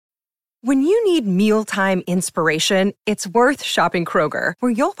When you need mealtime inspiration, it's worth shopping Kroger,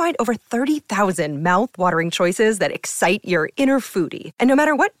 where you'll find over 30,000 mouth-watering choices that excite your inner foodie. And no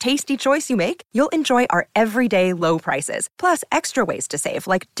matter what tasty choice you make, you'll enjoy our everyday low prices, plus extra ways to save,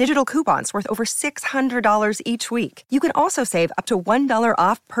 like digital coupons worth over $600 each week. You can also save up to $1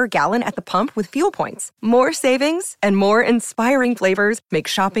 off per gallon at the pump with fuel points. More savings and more inspiring flavors make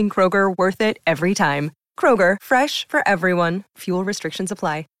shopping Kroger worth it every time. Kroger, fresh for everyone. Fuel restrictions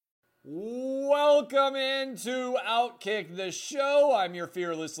apply. Welcome into Outkick the Show. I'm your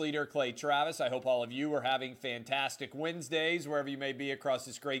fearless leader, Clay Travis. I hope all of you are having fantastic Wednesdays wherever you may be across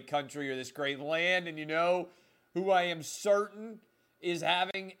this great country or this great land. And you know who I am certain is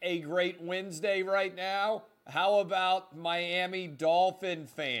having a great Wednesday right now? How about Miami Dolphin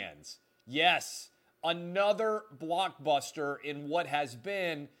fans? Yes, another blockbuster in what has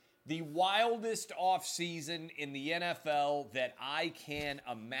been the wildest offseason in the NFL that I can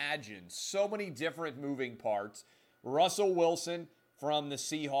imagine. So many different moving parts. Russell Wilson from the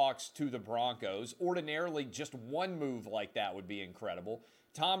Seahawks to the Broncos. Ordinarily, just one move like that would be incredible.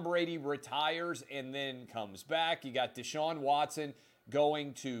 Tom Brady retires and then comes back. You got Deshaun Watson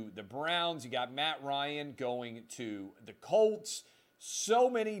going to the Browns. You got Matt Ryan going to the Colts. So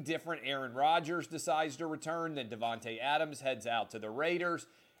many different. Aaron Rodgers decides to return. Then Davante Adams heads out to the Raiders.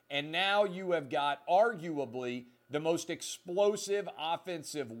 And now you have got arguably the most explosive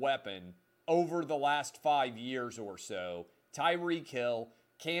offensive weapon over the last 5 years or so. Tyreek Hill,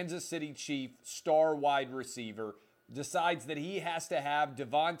 Kansas City Chief, star wide receiver, decides that he has to have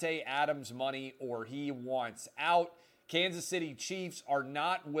Davante Adams money or he wants out. Kansas City Chiefs are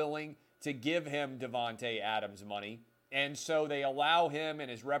not willing to give him Davante Adams money. And so they allow him and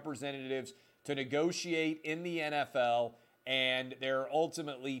his representatives to negotiate in the NFL. And there are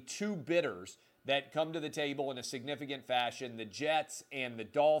ultimately two bidders that come to the table in a significant fashion, the Jets and the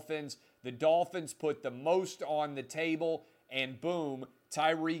Dolphins. The Dolphins put the most on the table, and boom,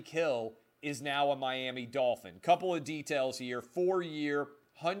 Tyreek Hill is now a Miami Dolphin. Couple of details here. 4-year,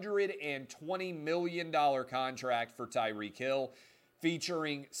 $120 million contract for Tyreek Hill,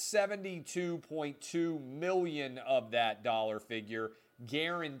 featuring $72.2 million of that dollar figure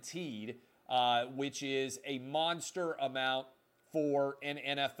guaranteed, which is a monster amount for an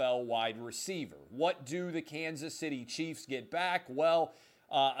NFL wide receiver. What do the Kansas City Chiefs get back? Well,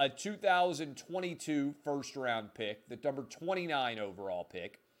 a 2022 first-round pick, the number 29 overall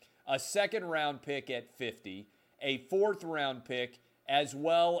pick, a second-round pick at 50, a fourth-round pick, as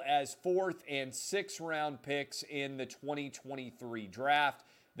well as fourth and sixth-round picks in the 2023 draft.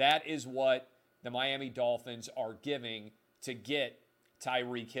 That is what the Miami Dolphins are giving to get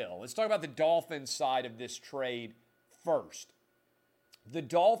Tyreek Hill. Let's talk about the Dolphins side of this trade first. The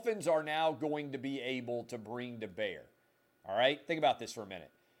Dolphins are now going to be able to bring to bear. All right? Think about this for a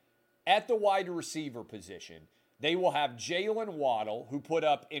minute. At the wide receiver position, they will have Jalen Waddle, who put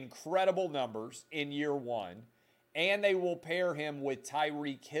up incredible numbers in year one, and they will pair him with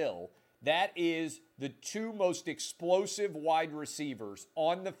Tyreek Hill. That is the two most explosive wide receivers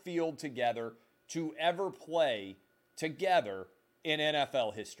on the field together to ever play together in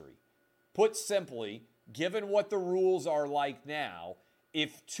NFL history. Put simply, given what the rules are like now,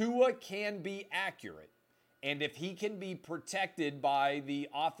 if Tua can be accurate and if he can be protected by the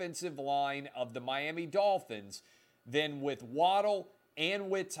offensive line of the Miami Dolphins, then with Waddle and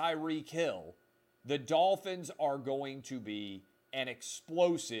with Tyreek Hill, the Dolphins are going to be an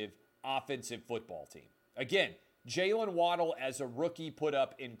explosive offensive football team. Again, Jalen Waddle as a rookie put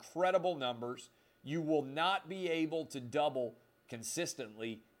up incredible numbers. You will not be able to double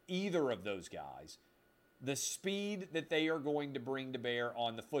consistently either of those guys. The speed that they are going to bring to bear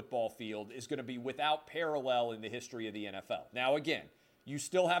on the football field is going to be without parallel in the history of the NFL. Now, again, you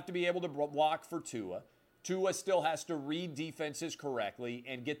still have to be able to block for Tua. Tua still has to read defenses correctly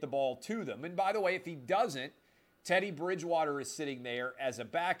and get the ball to them. And by the way, if he doesn't, Teddy Bridgewater is sitting there as a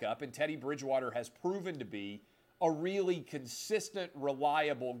backup, and Teddy Bridgewater has proven to be a really consistent,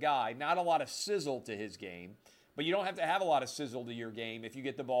 reliable guy. Not a lot of sizzle to his game. But you don't have to have a lot of sizzle to your game if you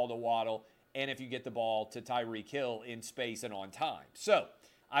get the ball to Waddle and if you get the ball to Tyreek Hill in space and on time. So,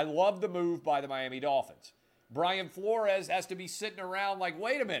 I love the move by the Miami Dolphins. Brian Flores has to be sitting around like,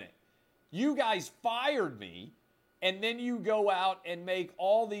 wait a minute. You guys fired me, and then you go out and make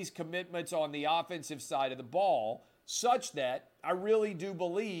all these commitments on the offensive side of the ball such that I really do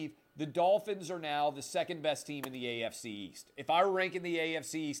believe the Dolphins are now the second best team in the AFC East. If I were ranking the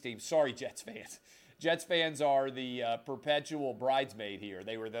AFC East team, sorry, Jets fans. Jets fans are the perpetual bridesmaid here.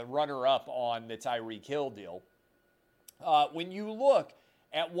 They were the runner-up on the Tyreek Hill deal. When you look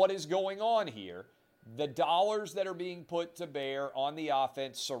at what is going on here, the dollars that are being put to bear on the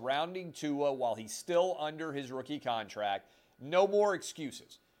offense surrounding Tua while he's still under his rookie contract, no more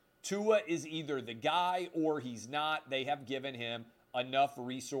excuses. Tua is either the guy or he's not. They have given him enough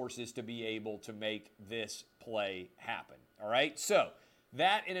resources to be able to make this play happen. All right? So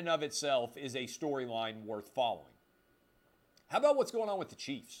that in and of itself is a storyline worth following. How about what's going on with the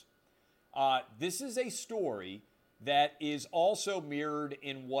Chiefs? This is a story that is also mirrored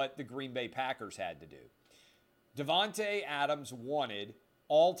in what the Green Bay Packers had to do. Davante Adams wanted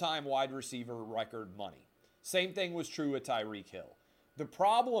all-time wide receiver record money. Same thing was true with Tyreek Hill. The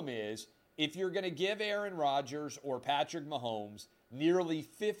problem is, if you're going to give Aaron Rodgers or Patrick Mahomes nearly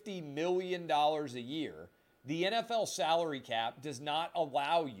 $50 million a year, the NFL salary cap does not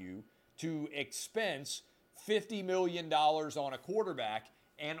allow you to expense $50 million on a quarterback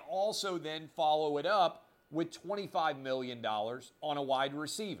and also then follow it up with $25 million on a wide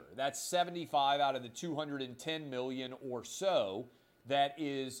receiver. That's 75 out of the $210 million or so that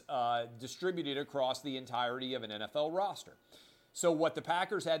is distributed across the entirety of an NFL roster. So what the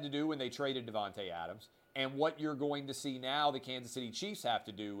Packers had to do when they traded Davante Adams, and what you're going to see now the Kansas City Chiefs have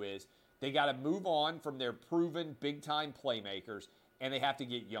to do, is they got to move on from their proven big-time playmakers, and they have to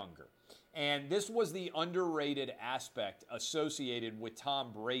get younger. And this was the underrated aspect associated with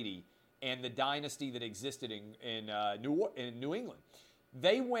Tom Brady and the dynasty that existed in New England.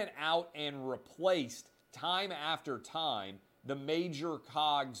 They went out and replaced time after time the major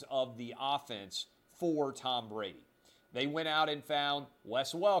cogs of the offense for Tom Brady. They went out and found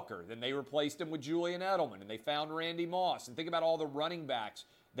Wes Welker. Then they replaced him with Julian Edelman. And they found Randy Moss. And think about all the running backs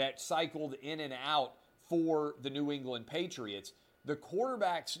that cycled in and out for the New England Patriots. The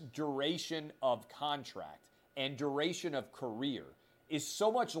quarterback's duration of contract and duration of career is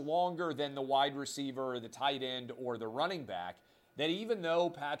so much longer than the wide receiver or the tight end or the running back that even though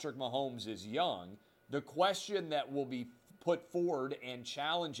Patrick Mahomes is young, the question that will be put forward and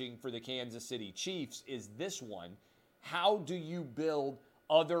challenging for the Kansas City Chiefs is this one. How do you build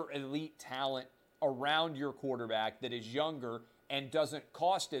other elite talent around your quarterback that is younger and doesn't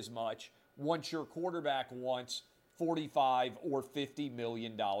cost as much once your quarterback wants $45 or $50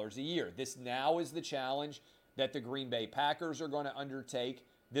 million a year? This now is the challenge that the Green Bay Packers are going to undertake.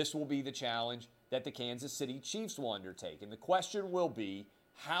 This will be the challenge that the Kansas City Chiefs will undertake. And the question will be,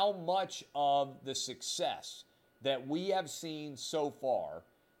 how much of the success that we have seen so far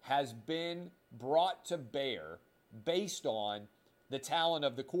has been brought to bear based on the talent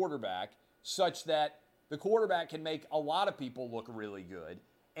of the quarterback, such that the quarterback can make a lot of people look really good,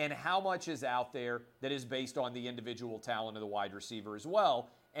 and how much is out there that is based on the individual talent of the wide receiver as well,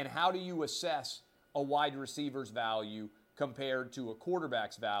 and how do you assess a wide receiver's value compared to a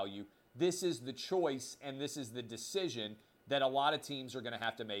quarterback's value? This is the choice and this is the decision that a lot of teams are going to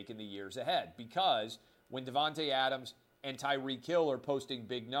have to make in the years ahead, because when Davante Adams and Tyreek Hill are posting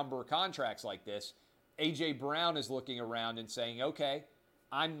big number contracts like this, A.J. Brown is looking around and saying, okay,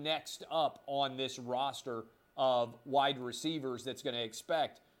 I'm next up on this roster of wide receivers that's going to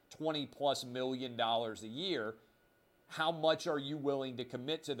expect $20+ million a year. How much are you willing to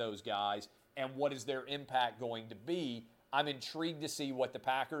commit to those guys, and what is their impact going to be? I'm intrigued to see what the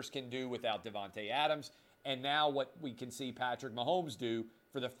Packers can do without Davante Adams, and now what we can see Patrick Mahomes do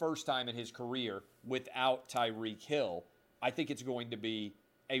for the first time in his career without Tyreek Hill. I think it's going to be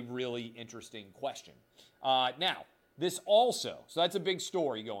a really interesting question. Now, this also, so that's a big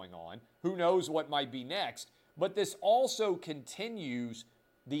story going on. Who knows what might be next? But this also continues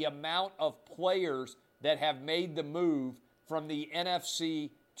the amount of players that have made the move from the NFC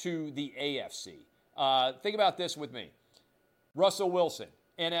to the AFC. Think about this with me. Russell Wilson,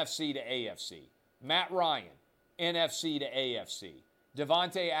 NFC to AFC. Matt Ryan, NFC to AFC.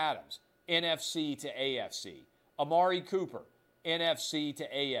 Davante Adams, NFC to AFC. Amari Cooper, NFC to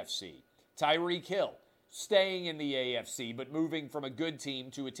AFC. Tyreek Hill, staying in the AFC, but moving from a good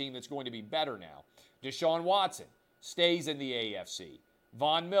team to a team that's going to be better now. Deshaun Watson stays in the AFC.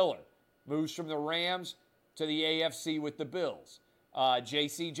 Von Miller moves from the Rams to the AFC with the Bills.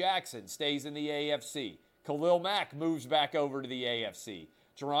 J.C. Jackson stays in the AFC. Khalil Mack moves back over to the AFC.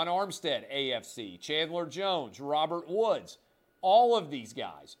 Teron Armstead, AFC. Chandler Jones, Robert Woods. All of these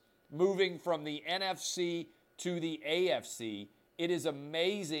guys moving from the NFC to the AFC. It is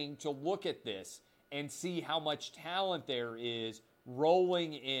amazing to look at this and see how much talent there is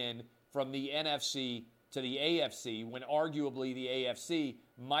rolling in from the NFC to the AFC, when arguably the AFC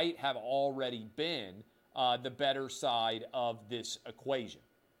might have already been the better side of this equation.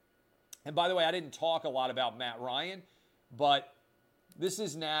 And by the way, I didn't talk a lot about Matt Ryan, but this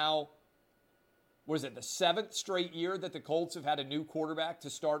is now, the 7th straight year that the Colts have had a new quarterback to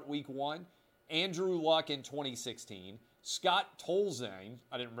start week 1. Andrew Luck in 2016, Scott Tolzien,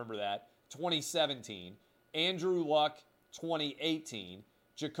 I didn't remember that, 2017, Andrew Luck 2018,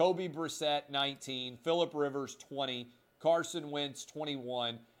 Jacoby Brissett 19, Phillip Rivers 20, Carson Wentz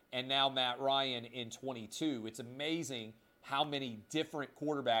 21, and now Matt Ryan in 22. It's amazing how many different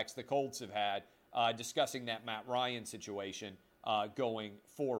quarterbacks the Colts have had, discussing that Matt Ryan situation going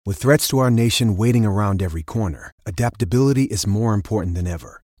forward. With threats to our nation waiting around every corner, adaptability is more important than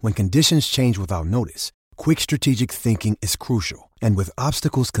ever. When conditions change without notice, quick strategic thinking is crucial. And with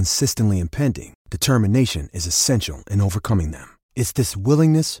obstacles consistently impending, determination is essential in overcoming them. It's this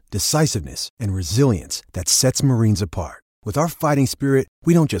willingness, decisiveness, and resilience that sets Marines apart. With our fighting spirit,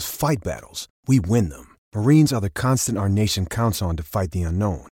 we don't just fight battles, we win them. Marines are the constant our nation counts on to fight the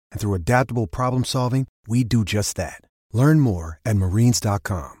unknown. And through adaptable problem solving, we do just that. Learn more at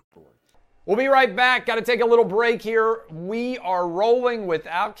marines.com. We'll be right back. Got to take a little break here. We are rolling with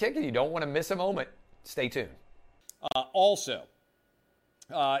Outkick, and you don't want to miss a moment. Stay tuned. Also,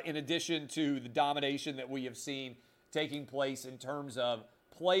 in addition to the domination that we have seen taking place in terms of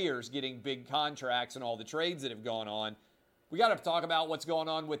players getting big contracts and all the trades that have gone on, we got to talk about what's going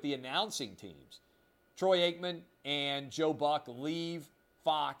on with the announcing teams. Troy Aikman and Joe Buck leave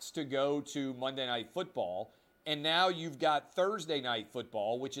Fox to go to Monday Night Football. And now you've got Thursday Night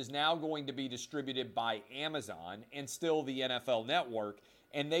Football, which is now going to be distributed by Amazon and still the NFL Network.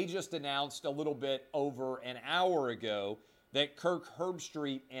 And they just announced a little bit over an hour ago that Kirk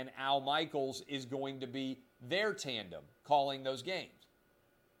Herbstreit and Al Michaels is going to be their tandem calling those games.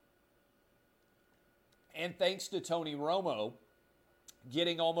 And thanks to Tony Romo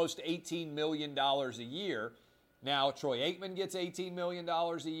getting almost $18 million a year, now Troy Aikman gets $18 million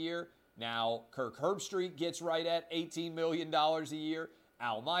a year. Now Kirk Herbstreit gets right at $18 million a year.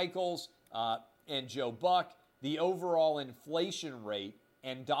 Al Michaels and Joe Buck, the overall inflation rate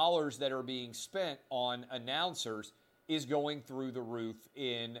and dollars that are being spent on announcers is going through the roof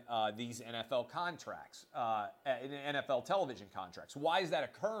in these NFL contracts, in NFL television contracts. Why is that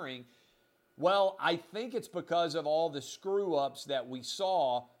occurring? Well, I think it's because of all the screw-ups that we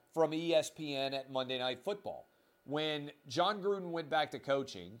saw from ESPN at Monday Night Football. When John Gruden went back to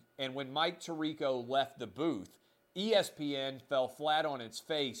coaching and when Mike Tirico left the booth, ESPN fell flat on its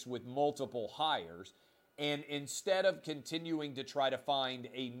face with multiple hires. And instead of continuing to try to find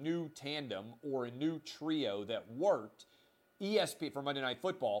a new tandem or a new trio that worked, ESPN for Monday Night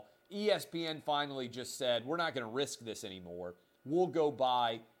Football, ESPN finally just said, we're not going to risk this anymore. We'll go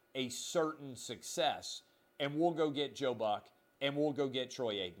buy a certain success, and we'll go get Joe Buck, and we'll go get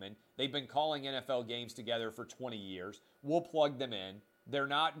Troy Aikman. They've been calling NFL games together for 20 years. We'll plug them in. They're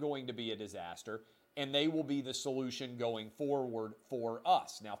not going to be a disaster, and they will be the solution going forward for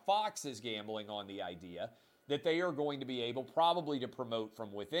us. Now, Fox is gambling on the idea that they are going to be able probably to promote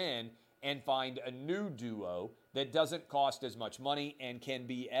from within and find a new duo that doesn't cost as much money and can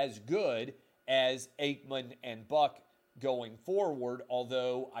be as good as Aikman and Buck going forward,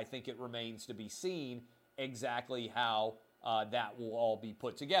 although I think it remains to be seen exactly how that will all be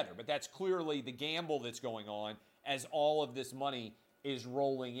put together. But that's clearly the gamble that's going on as all of this money is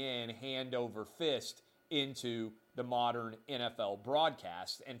rolling in hand over fist into the modern NFL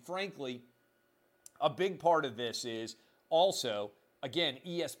broadcast. And frankly, a big part of this is also, again,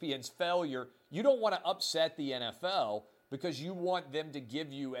 ESPN's failure. You don't want to upset the NFL because you want them to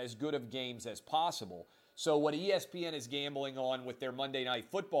give you as good of games as possible. So what ESPN is gambling on with their Monday Night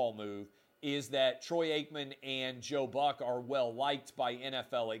Football move is that Troy Aikman and Joe Buck are well liked by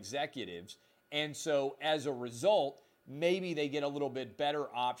NFL executives. And so as a result, maybe they get a little bit better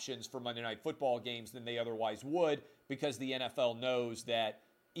options for Monday Night Football games than they otherwise would because the NFL knows that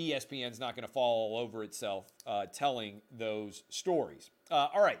ESPN's not going to fall all over itself telling those stories.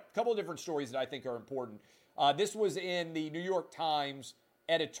 All right, a couple of different stories that I think are important. This was in the New York Times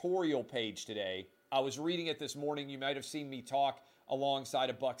editorial page today. I was reading it this morning. You might have seen me talk alongside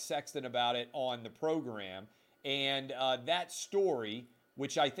of Buck Sexton about it on the program. And that story,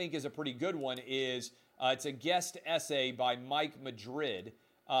 which I think is a pretty good one, is it's a guest essay by Mike Madrid.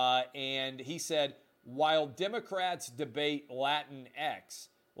 And he said, while Democrats debate Latinx,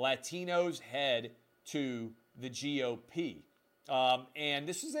 Latinos head to the GOP. And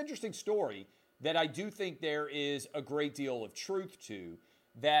this is an interesting story that I do think there is a great deal of truth to,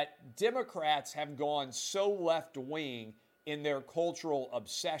 that Democrats have gone so left-wing in their cultural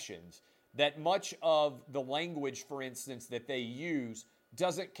obsessions that much of the language, for instance, that they use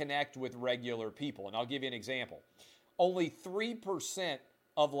doesn't connect with regular people. And I'll give you an example. Only 3%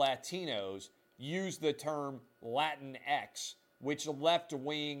 of Latinos use the term Latinx, which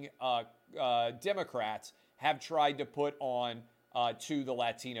left-wing Democrats have tried to put on to the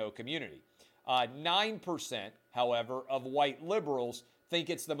Latino community. 9%, however, of white liberals think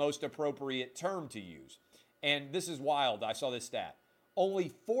it's the most appropriate term to use. And this is wild. I saw this stat.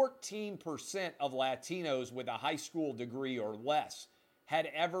 Only 14% of Latinos with a high school degree or less had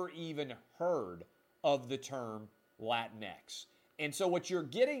ever even heard of the term Latinx. And so what you're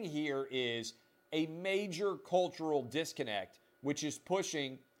getting here is a major cultural disconnect, which is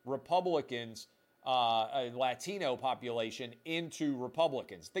pushing Republicans, a Latino population, into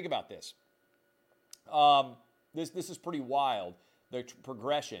Republicans. Think about this. This is pretty wild, the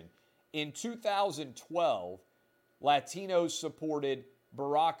progression. In 2012, Latinos supported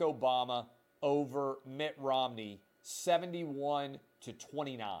Barack Obama over Mitt Romney 71 to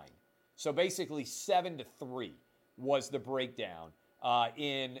 29. So basically 7-3 was the breakdown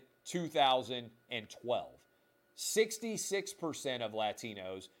in 2012. 66% of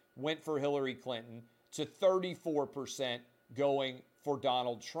Latinos went for Hillary Clinton to 34% going for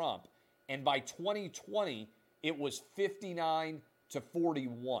Donald Trump. And by 2020, it was 59 to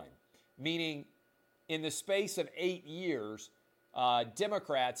 41, meaning in the space of 8 years,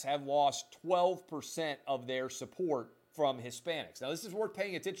 Democrats have lost 12% of their support from Hispanics. Now, this is worth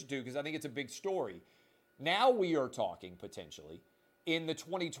paying attention to because I think it's a big story. Now we are talking potentially in the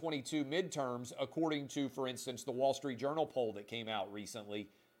 2022 midterms, according to, for instance, the Wall Street Journal poll that came out recently,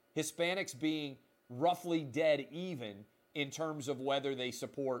 Hispanics being roughly dead even in terms of whether they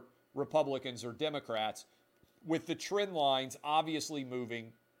support Republicans or Democrats, with the trend lines obviously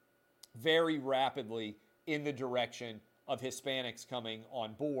moving very rapidly in the direction of Hispanics coming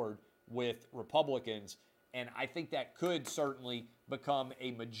on board with Republicans. And I think that could certainly become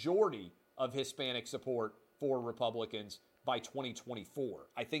a majority of Hispanic support for Republicans by 2024.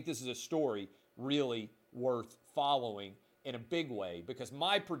 I think this is a story really worth following in a big way, because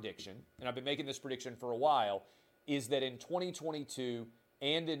my prediction, and I've been making this prediction for a while, is that in 2022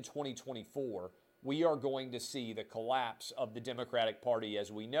 and in 2024, we are going to see the collapse of the Democratic Party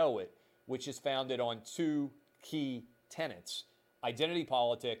as we know it, which is founded on two key tenets: identity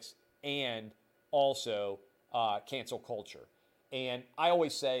politics and also cancel culture. And I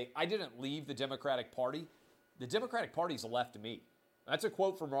always say, I didn't leave the Democratic Party. The Democratic Party's left me. That's a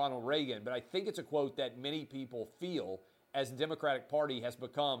quote from Ronald Reagan, but I think it's a quote that many people feel as the Democratic Party has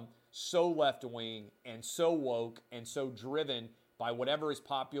become so left-wing and so woke and so driven by whatever is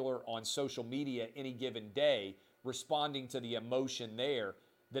popular on social media any given day, responding to the emotion there,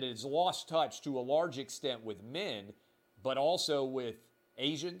 that it has lost touch to a large extent with men, but also with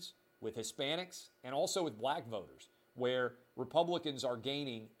Asians, with Hispanics, and also with black voters, where Republicans are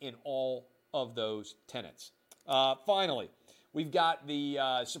gaining in all of those tenets. Finally, we've got the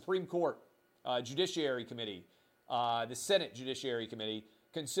Supreme Court Judiciary Committee, the Senate Judiciary Committee,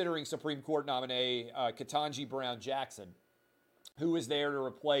 considering Supreme Court nominee Ketanji Brown Jackson, who is there to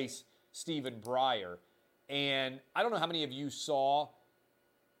replace Stephen Breyer. And I don't know how many of you saw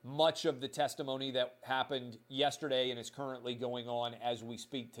much of the testimony that happened yesterday and is currently going on as we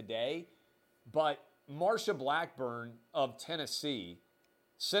speak today, but Marsha Blackburn of Tennessee,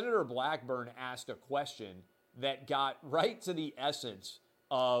 Senator Blackburn asked a question that got right to the essence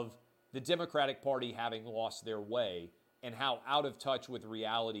of the Democratic Party having lost their way and how out of touch with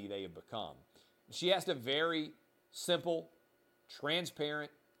reality they have become. She asked a very simple,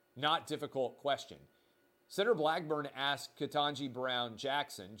 transparent, not difficult question. Senator Blackburn asked Ketanji Brown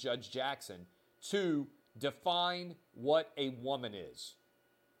Jackson, Judge Jackson, to define what a woman is.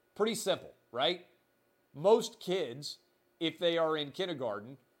 Pretty simple, right? Most kids, if they are in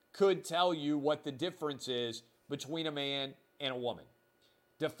kindergarten, could tell you what the difference is between a man and a woman.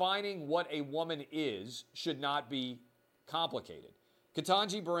 Defining what a woman is should not be complicated.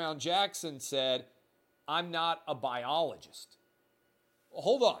 Ketanji Brown Jackson said, "I'm not a biologist." Well,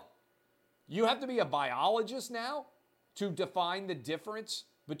 hold on. You have to be a biologist now to define the difference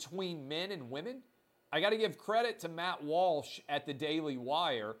between men and women? I got to give credit to Matt Walsh at the Daily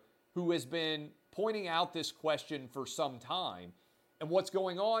Wire, who has been pointing out this question for some time. And what's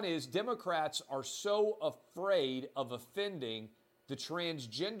going on is Democrats are so afraid of offending the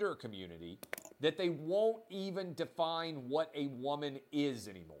transgender community that they won't even define what a woman is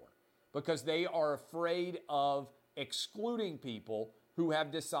anymore, because they are afraid of excluding people who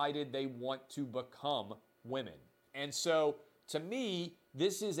have decided they want to become women. And so, to me,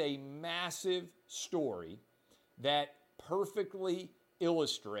 this is a massive story that perfectly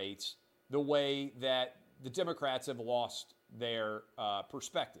illustrates the way that the Democrats have lost their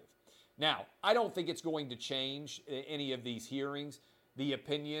perspective. Now, I don't think it's going to change any of these hearings, the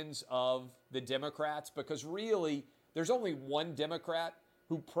opinions of the Democrats, because really, there's only one Democrat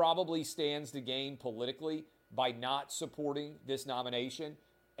who probably stands to gain politically by not supporting this nomination,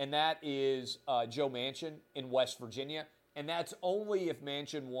 and that is Joe Manchin in West Virginia. And that's only if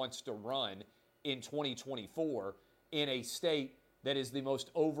Manchin wants to run in 2024 in a state that is the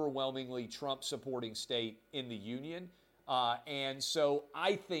most overwhelmingly Trump-supporting state in the union. And so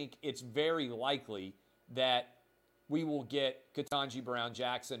I think it's very likely that we will get Ketanji Brown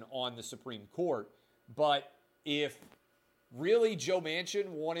Jackson on the Supreme Court. But if really Joe Manchin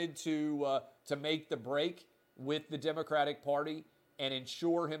wanted to make the break with the Democratic Party and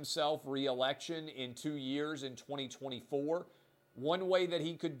ensure himself re-election in 2 years in 2024, one way that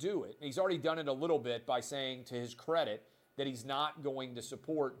he could do it, and he's already done it a little bit by saying, to his credit, that he's not going to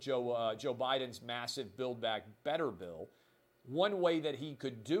support Joe Biden's massive Build Back Better bill. One way that he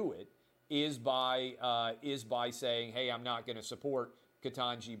could do it is by saying, hey, I'm not going to support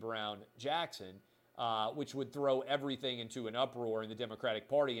Ketanji Brown Jackson, which would throw everything into an uproar in the Democratic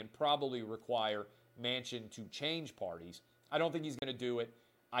Party and probably require Manchin to change parties. I don't think he's going to do it.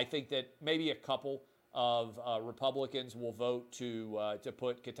 I think that maybe a couple of Republicans will vote to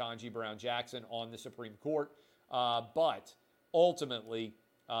put Ketanji Brown Jackson on the Supreme Court. But ultimately,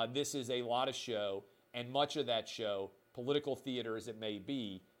 this is a lot of show, and much of that show, political theater as it may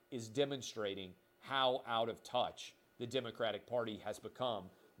be, is demonstrating how out of touch the Democratic Party has become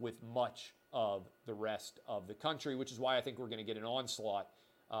with much of the rest of the country, which is why I think we're going to get an onslaught,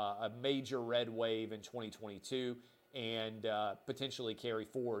 a major red wave in 2022, and potentially carry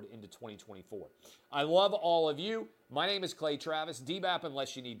forward into 2024. I love all of you. My name is Clay Travis. DBAP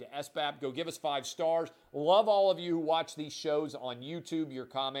unless you need to SBAP. Go give us 5 stars. Love all of you who watch these shows on YouTube. Your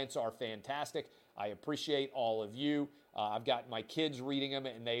comments are fantastic. I appreciate all of you. I've got my kids reading them,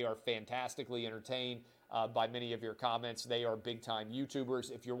 and they are fantastically entertained by many of your comments. They are big-time YouTubers.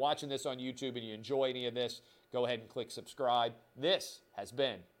 If you're watching this on YouTube and you enjoy any of this, go ahead and click subscribe. This has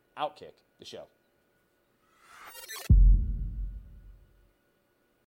been Outkick the Show.